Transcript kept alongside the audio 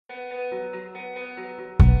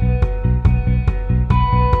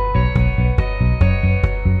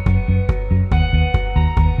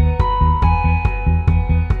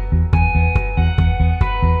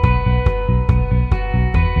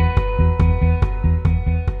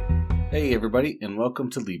Hey everybody, and welcome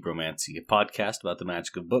to Libromancy, a podcast about the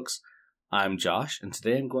magic of books. I'm Josh, and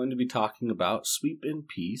today I'm going to be talking about Sweep in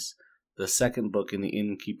Peace, the second book in the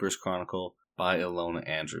Innkeeper's Chronicle by Ilona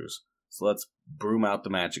Andrews. So let's broom out the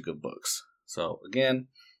magic of books. So again,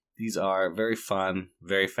 these are very fun,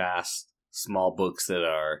 very fast, small books that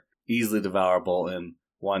are easily devourable in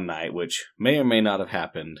one night, which may or may not have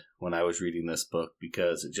happened when I was reading this book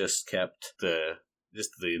because it just kept the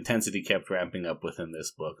intensity kept ramping up within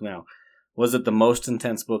this book. Now, was it the most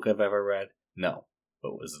intense book I've ever read? No.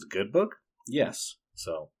 But was it a good book? Yes.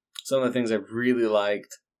 So, some of the things I really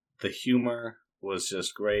liked, the humor was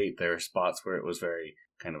just great. There were spots where it was very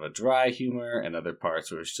kind of a dry humor, and other parts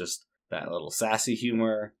where it's just that little sassy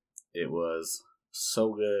humor. It was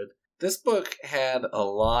so good. This book had a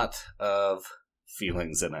lot of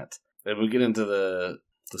feelings in it. If we get into the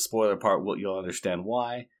spoiler part, you'll understand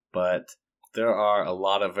why, but there are a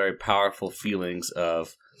lot of very powerful feelings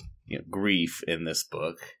of grief in this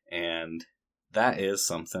book, and that is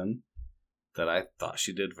something that I thought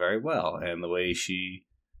she did very well, and the way she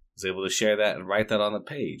was able to share that and write that on the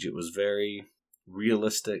page, it was very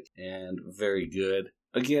realistic and very good.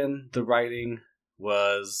 Again, the writing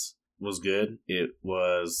was good. It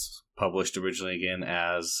was published originally again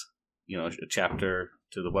as a chapter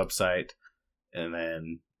to the website, and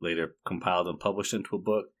then later compiled and published into a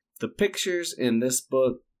book. The pictures in this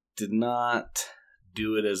book did not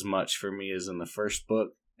do it as much for me as in the first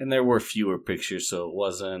book. And there were fewer pictures, so it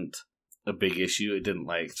wasn't a big issue. It didn't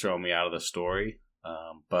throw me out of the story.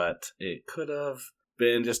 But it could have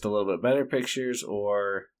been just a little bit better pictures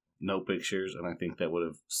or no pictures. And I think that would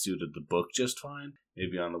have suited the book just fine.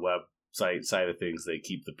 Maybe on the website side of things, they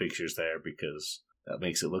keep the pictures there because that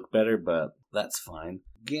makes it look better, but that's fine.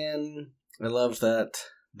 Again, I love that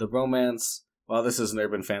the romance, while this is an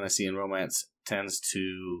urban fantasy and romance tends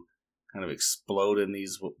to kind of explode in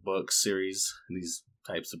these books series, these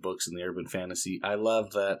types of books in the urban fantasy, I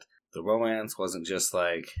love that the romance wasn't just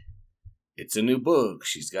it's a new book,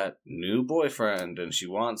 she's got new boyfriend, and she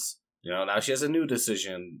wants, now she has a new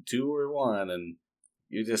decision, 2 or 1, and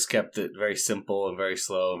you just kept it very simple and very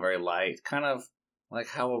slow and very light, kind of like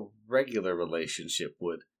how a regular relationship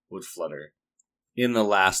would flutter. In the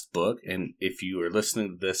last book, and if you are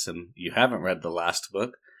listening to this and you haven't read the last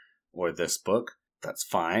book or this book, that's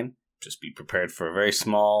fine. Just be prepared for a very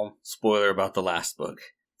small spoiler about the last book.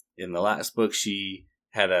 In the last book, she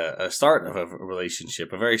had a start of a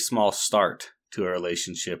relationship, a very small start to a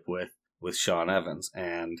relationship with Sean Evans.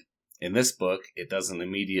 And in this book, it doesn't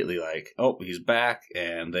immediately he's back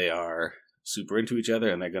and they are super into each other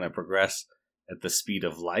and they're going to progress at the speed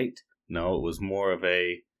of light. No, it was more of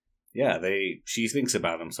she thinks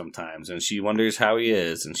about him sometimes and she wonders how he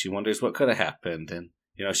is and she wonders what could have happened. And,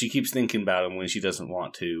 she keeps thinking about him when she doesn't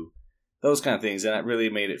want to. Those kind of things. And that really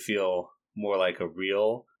made it feel more like a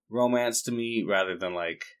real romance to me rather than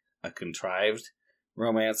a contrived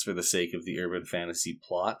romance for the sake of the urban fantasy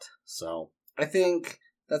plot. So I think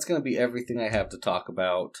that's going to be everything I have to talk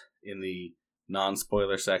about in the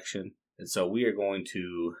non-spoiler section. And so we are going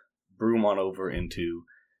to broom on over into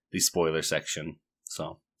the spoiler section.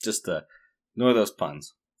 So just ignore those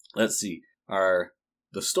puns. Let's see.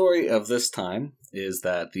 The story of this time is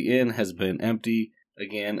that the inn has been empty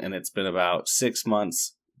again, and it's been about 6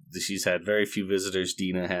 months. She's had very few visitors,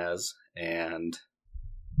 Dina has, and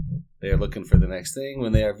they are looking for the next thing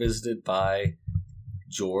when they are visited by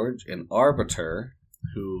George, an arbiter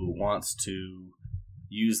who wants to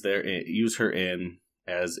use her inn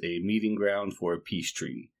as a meeting ground for a peace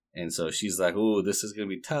treaty. And so she's like, "Ooh, this is going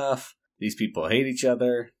to be tough. These people hate each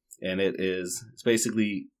other." And it's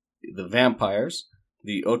basically the vampires,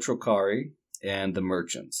 the Otrokari, and the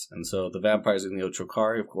merchants. And so the vampires and the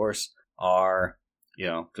Otrokari, of course, are,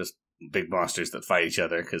 just big monsters that fight each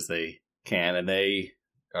other because they can, and they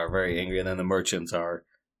are very angry. And then the merchants are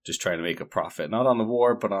just trying to make a profit, not on the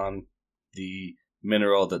war, but on the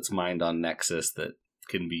mineral that's mined on Nexus that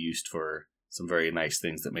can be used for some very nice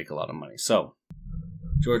things that make a lot of money. So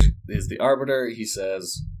George is the arbiter. He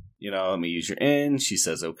says, let me use your inn. She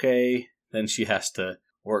says, okay. Then she has to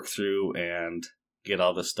work through and get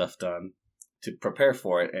all this stuff done to prepare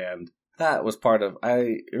for it. And that was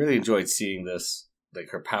I really enjoyed seeing this,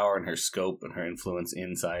 her power and her scope and her influence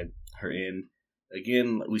inside her inn.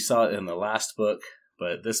 Again, we saw it in the last book,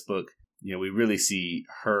 but this book, we really see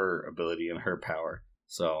her ability and her power.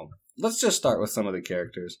 So let's just start with some of the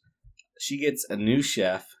characters. She gets a new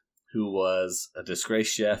chef who was a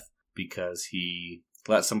disgraced chef because he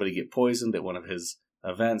let somebody get poisoned at one of his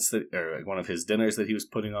events one of his dinners that he was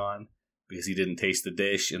putting on because he didn't taste the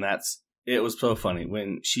dish. And it was so funny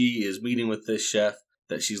when she is meeting with this chef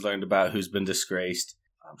that she's learned about who's been disgraced.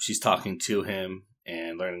 she's talking to him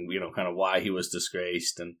and learning, kind of why he was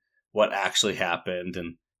disgraced and what actually happened.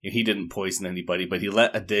 And he didn't poison anybody, but he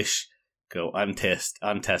let a dish go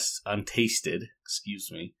untasted. Excuse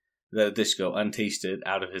me. Let a dish go untasted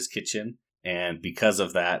out of his kitchen. And because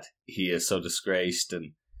of that, he is so disgraced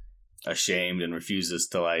and ashamed and refuses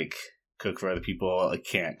to cook for other people.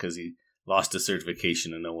 Can't because he lost his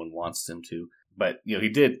certification and no one wants him to. But, he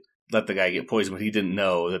did let the guy get poisoned, but he didn't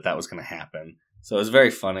know that was going to happen. So it was very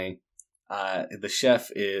funny. The chef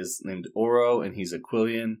is named Oro, and he's a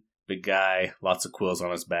Quillian. Big guy, lots of quills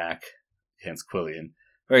on his back, hence Quillian.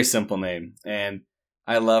 Very simple name. And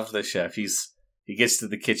I love the chef. He gets to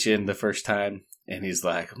the kitchen the first time, and he's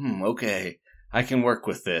like, okay, I can work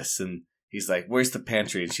with this. And he's like, where's the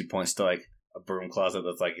pantry? And she points to a broom closet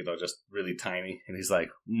that's just really tiny. And he's like,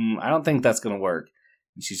 I don't think that's going to work.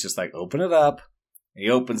 And she's just like, open it up. And he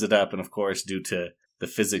opens it up. And of course, due to the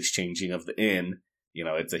physics changing of the inn,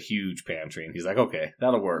 it's a huge pantry. And he's like, okay,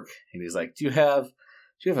 that'll work. And he's like, do you have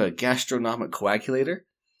a gastronomic coagulator?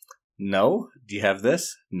 No. Do you have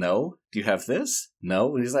this? No. Do you have this?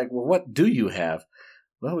 No. And he's like, well, what do you have?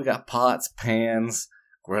 Well, we got pots, pans,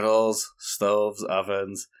 griddles, stoves,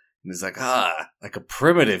 ovens. And he's like, like a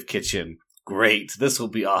primitive kitchen. Great. This will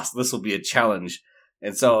be awesome. This will be a challenge.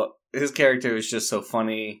 And so his character is just so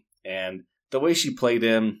funny. And the way she played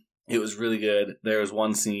him, it was really good. There was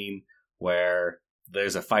one scene where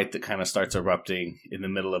there's a fight that kind of starts erupting in the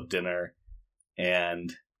middle of dinner.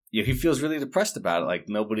 And he feels really depressed about it.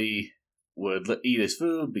 Nobody would eat his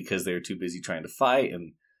food because they were too busy trying to fight.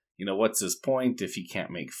 And, what's his point if he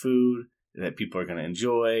can't make food that people are going to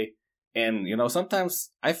enjoy? And,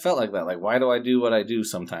 sometimes I felt like that. Why do I do what I do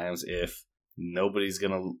sometimes if nobody's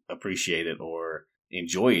going to appreciate it or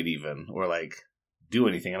enjoy it even or, do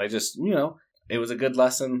anything? And I just, it was a good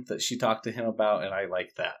lesson that she talked to him about, and I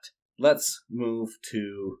like that. Let's move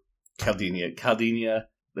to Caldinia.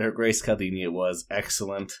 Her Grace Caldinia was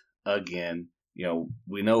excellent again.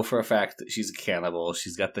 We know for a fact that she's a cannibal.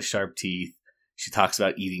 She's got the sharp teeth. She talks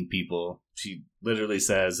about eating people. She literally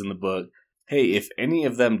says in the book, hey, if any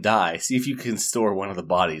of them die, see if you can store one of the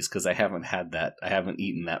bodies, because I haven't had that. I haven't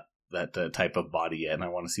eaten that type of body yet, and I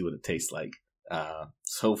want to see what it tastes like.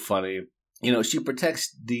 So funny. She protects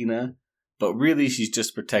Dina, but really she's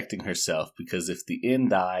just protecting herself, because if the inn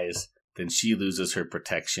dies, then she loses her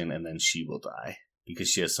protection, and then she will die, because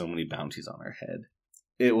she has so many bounties on her head.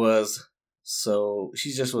 She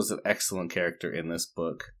just was an excellent character in this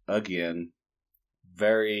book. Again,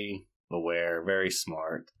 very aware, very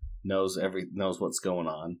smart, knows what's going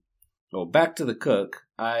on. Well, back to the cook.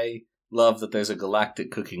 I love that there's a galactic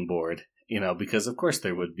cooking board, because of course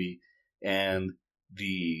there would be. And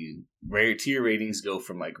the rare tier ratings go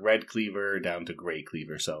from red cleaver down to gray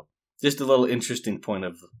cleaver. So just a little interesting point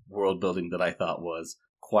of world building that I thought was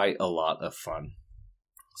quite a lot of fun.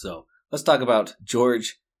 So let's talk about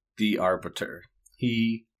George the Arbiter.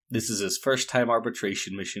 This is his first time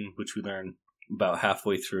arbitration mission, which we learn about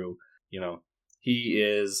halfway through. He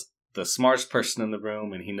is the smartest person in the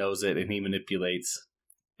room, and he knows it, and he manipulates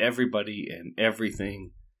everybody and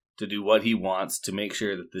everything to do what he wants to make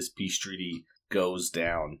sure that this peace treaty goes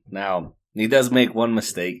down. Now, he does make one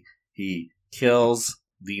mistake. He kills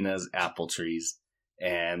Dina's apple trees,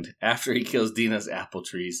 and after he kills Dina's apple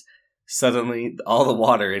trees, suddenly all the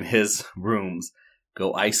water in his rooms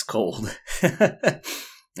go ice cold.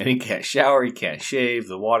 And he can't shower, he can't shave,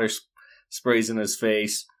 the water sprays in his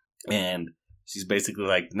face, and she's basically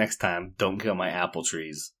like, next time, don't kill my apple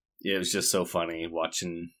trees. It was just so funny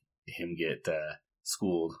watching him get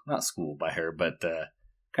not schooled by her, but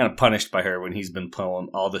kind of punished by her when he's been pulling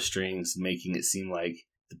all the strings, making it seem like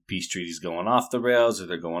the peace treaty's going off the rails or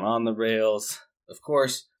they're going on the rails. Of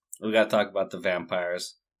course, we got to talk about the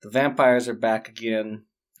vampires. The vampires are back again.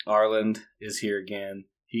 Arland is here again.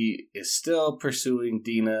 He is still pursuing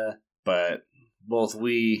Dina, but both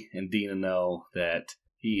we and Dina know that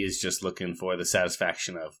he is just looking for the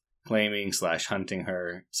satisfaction of claiming/hunting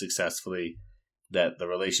her successfully, that the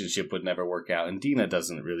relationship would never work out, and Dina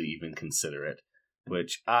doesn't really even consider it,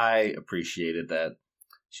 which I appreciated, that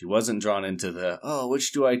she wasn't drawn into the,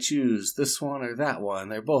 which do I choose, this one or that one?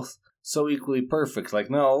 They're both so equally perfect. Like,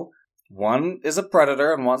 no, one is a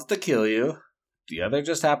predator and wants to kill you. The other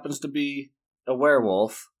just happens to be a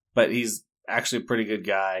werewolf, but he's actually a pretty good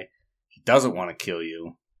guy. He doesn't want to kill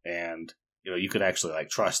you, and you could actually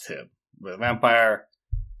trust him. But a vampire,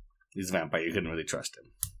 he's a vampire. You couldn't really trust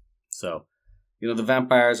him. So, the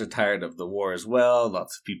vampires are tired of the war as well.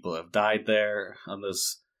 Lots of people have died there on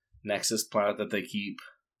this Nexus planet that they keep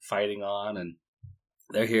fighting on, and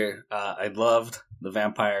they're here. I loved the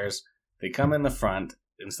vampires. They come in the front.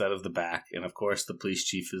 instead of the back. And of course, the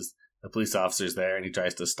police officer's there, and he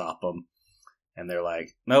tries to stop them. And they're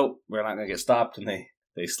like, nope, we're not going to get stopped. And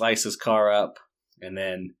they slice his car up, and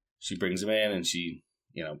then she brings him in, and she,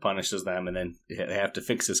 punishes them, and then they have to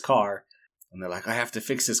fix his car. And they're like, I have to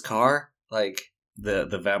fix his car? Like,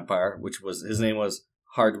 the vampire, his name was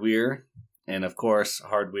Hardware. And of course,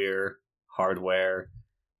 Hardware,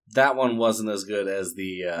 that one wasn't as good as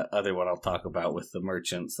the other one I'll talk about with the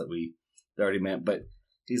merchants that we already met. But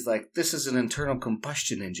he's like, this is an internal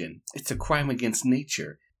combustion engine. It's a crime against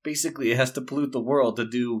nature. Basically, it has to pollute the world to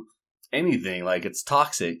do anything. Like, it's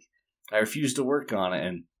toxic. I refuse to work on it,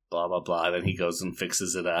 and blah, blah, blah. Then he goes and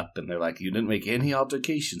fixes it up, and they're like, you didn't make any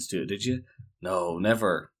alterations to it, did you? No,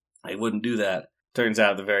 never. I wouldn't do that. Turns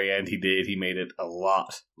out at the very end he did. He made it a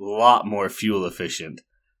lot more fuel efficient.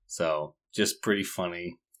 So, just pretty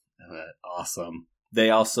funny. Awesome. They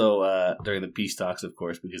also, during the peace talks, of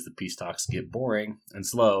course, because the peace talks get boring and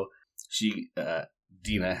slow,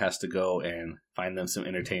 Dina has to go and find them some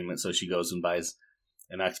entertainment, so she goes and buys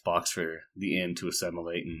an Xbox for the inn to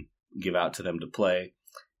assimilate and give out to them to play.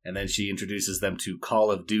 And then she introduces them to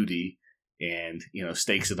Call of Duty and,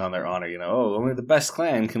 stakes it on their honor. Only the best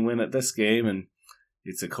clan can win at this game, and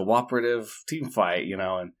it's a cooperative team fight,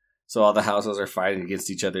 and so all the houses are fighting against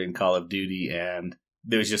each other in Call of Duty, and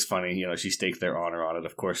it was just funny, she staked their honor on it.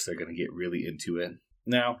 Of course, they're going to get really into it.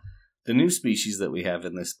 Now, the new species that we have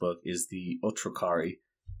in this book is the Otrokari.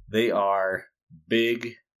 They are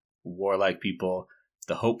big, warlike people.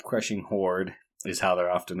 The hope-crushing horde is how they're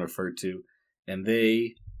often referred to. And their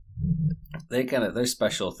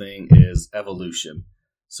special thing is evolution.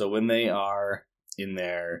 So when they are in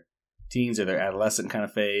their teens or their adolescent kind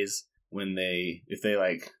of phase, if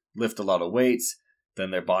they lift a lot of weights, then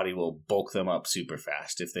their body will bulk them up super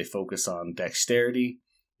fast. If they focus on dexterity,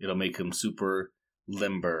 it'll make them super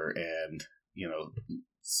limber and,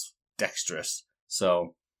 dexterous.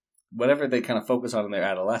 So whatever they kind of focus on in their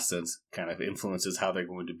adolescence kind of influences how they're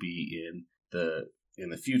going to be in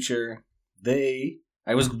the future.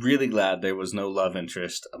 I was really glad there was no love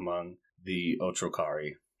interest among the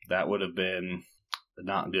Otrokari. That would have been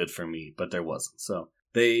not good for me, but there wasn't. So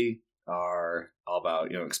they are all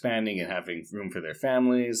about, expanding and having room for their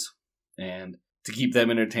families. And to keep them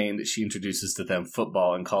entertained, she introduces to them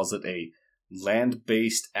football and calls it a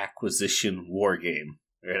land-based acquisition war game.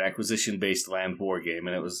 Or an acquisition-based land war game.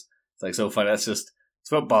 And it's so fun. It's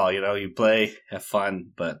football, you play, have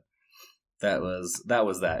fun. But that was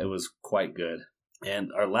that. It was quite good. And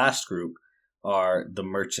our last group are the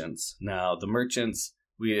merchants. Now, the merchants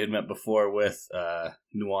we had met before with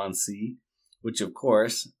Nuancy, which, of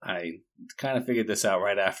course, I kind of figured this out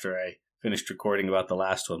right after I finished recording about the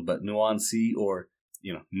last one. But Nuancy, or,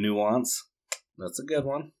 Nuance, that's a good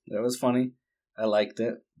one. That was funny. I liked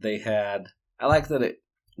it. I liked that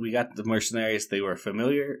we got the mercenaries. They were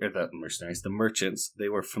familiar, or the merchants, they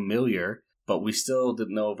were familiar, but we still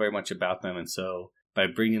didn't know very much about them. And so by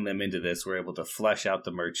bringing them into this, we're able to flesh out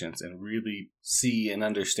the merchants and really see and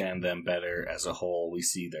understand them better as a whole. We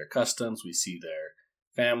see their customs, we see their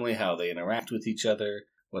family, how they interact with each other,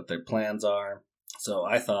 what their plans are. So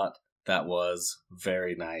I thought that was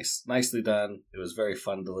very nice. Nicely done. It was very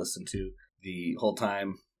fun to listen to. The whole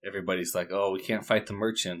time, everybody's like, oh, we can't fight the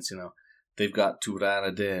merchants, They've got Turan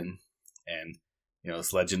Adin and,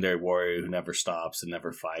 this legendary warrior who never stops and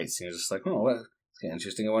never fights. Just like, oh, well, it's kind of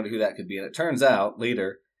interesting. I wonder who that could be. And it turns out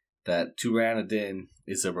later that Turan Adin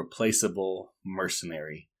is a replaceable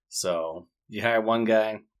mercenary. So you hire one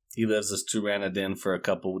guy, he lives as Turan Adin for a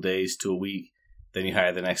couple of days to a week. Then you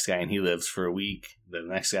hire the next guy and he lives for a week. The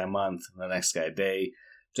next guy a month. The next guy a day.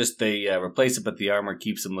 Just they replace it, but the armor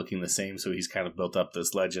keeps him looking the same. So he's kind of built up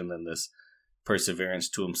this legend and this perseverance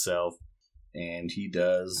to himself. And he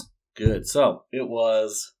does good. So it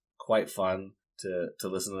was quite fun to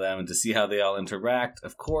listen to them and to see how they all interact.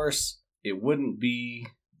 Of course, it wouldn't be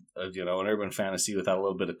an urban fantasy without a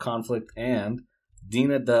little bit of conflict. And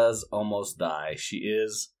Dina does almost die. She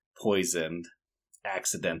is poisoned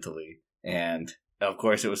accidentally. And of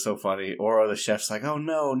course, it was so funny. Oro, the chef's like, oh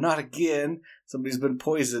no, not again. Somebody's been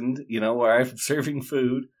poisoned, where I'm serving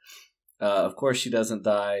food. Of course, she doesn't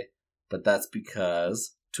die. But that's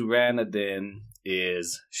because Turan Adin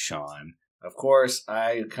is Sean. Of course,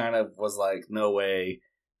 I kind of was like, no way,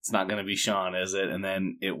 it's not going to be Sean, is it? And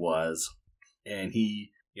then it was. And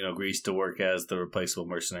he, agrees to work as the replaceable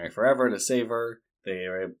mercenary forever to save her. They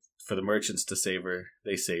are for the merchants to save her.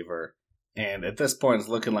 They save her. And at this point, it's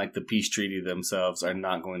looking like the peace treaty themselves are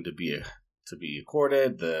not going to be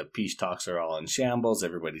accorded. The peace talks are all in shambles.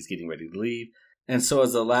 Everybody's getting ready to leave. And so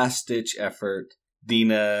as a last-ditch effort,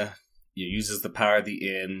 Dina uses the power of the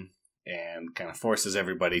inn and kind of forces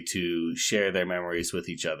everybody to share their memories with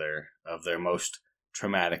each other of their most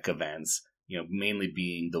traumatic events, mainly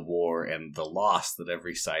being the war and the loss that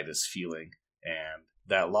every side is feeling. And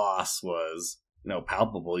that loss was,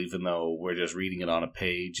 palpable, even though we're just reading it on a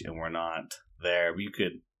page and we're not there. You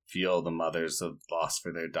could feel the mothers of loss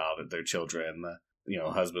for their daughter, their children,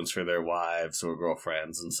 husbands for their wives or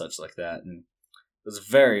girlfriends and such like that. And it was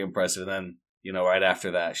very impressive. And then, right after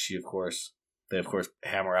that, they of course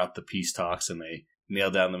hammer out the peace talks and they nail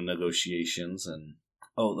down the negotiations. And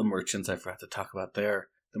the merchants, I forgot to talk about there.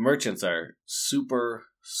 The merchants are super,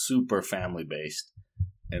 super family based.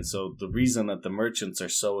 And so the reason that the merchants are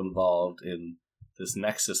so involved in this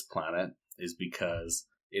Nexus planet is because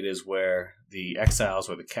it is where the exiles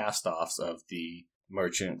or the cast-offs of the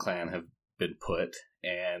merchant clan have been put,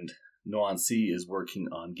 and Noansi is working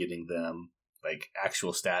on getting them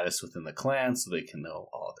actual status within the clan so they can know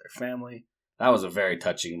all their family. That was a very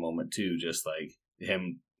touching moment too, just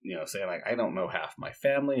him, saying I don't know half my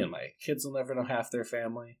family and my kids will never know half their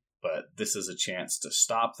family, but this is a chance to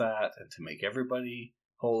stop that and to make everybody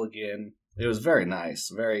whole again. It was very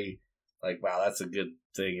nice, very wow, that's a good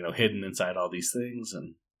thing, hidden inside all these things,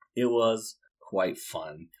 and it was quite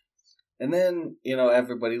fun. And then,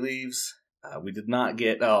 everybody leaves. We did not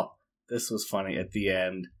get, this was funny, at the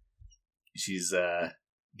end, she's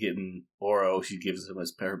getting Oro, she gives him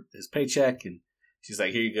his paycheck, and she's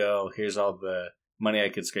like, here you go, here's all the money I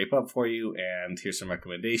could scrape up for you, and here's some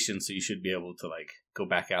recommendations, so you should be able to, go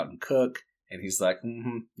back out and cook. And he's like,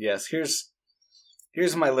 yes, here's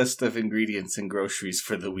my list of ingredients and groceries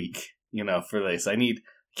for the week. For this,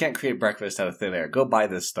 can't create breakfast out of thin air. Go buy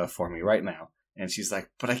this stuff for me right now. And she's like,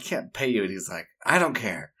 but I can't pay you. And he's like, I don't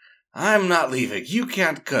care. I'm not leaving. You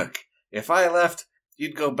can't cook. If I left,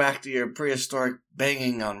 you'd go back to your prehistoric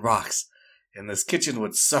banging on rocks. And this kitchen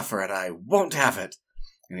would suffer, and I won't have it.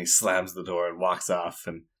 And he slams the door and walks off.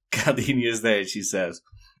 And Galdenia is there, and she says,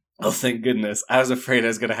 oh, thank goodness. I was afraid I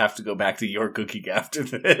was going to have to go back to your cooking after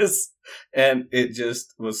this. And it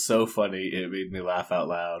just was so funny. It made me laugh out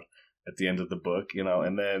loud at the end of the book,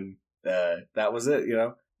 and then that was it,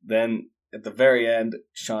 Then at the very end,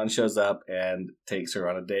 Sean shows up and takes her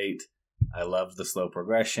on a date. I loved the slow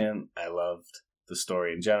progression. I loved the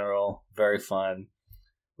story in general. Very fun.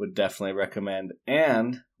 Would definitely recommend.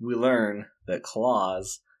 And we learn that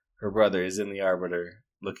Claus, her brother, is in the Arbiter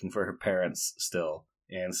looking for her parents still.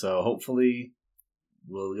 And so hopefully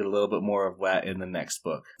we'll get a little bit more of that in the next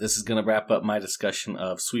book. This is going to wrap up my discussion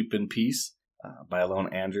of Sweep in Peace by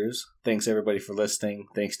Alone Andrews. Thanks everybody for listening.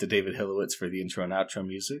 Thanks to David Hillowitz for the intro and outro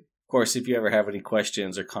music. Of course, if you ever have any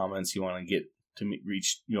questions or comments you want to get to me,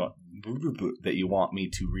 that you want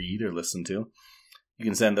me to read or listen to, you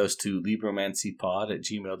can send those to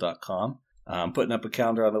libromancypod@gmail.com. I'm putting up a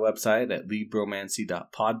calendar on the website at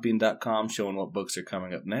libromancy.podbean.com showing what books are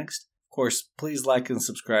coming up next. Of course, please like and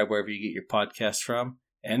subscribe wherever you get your podcasts from.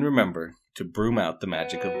 And remember to broom out the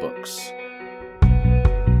magic of books.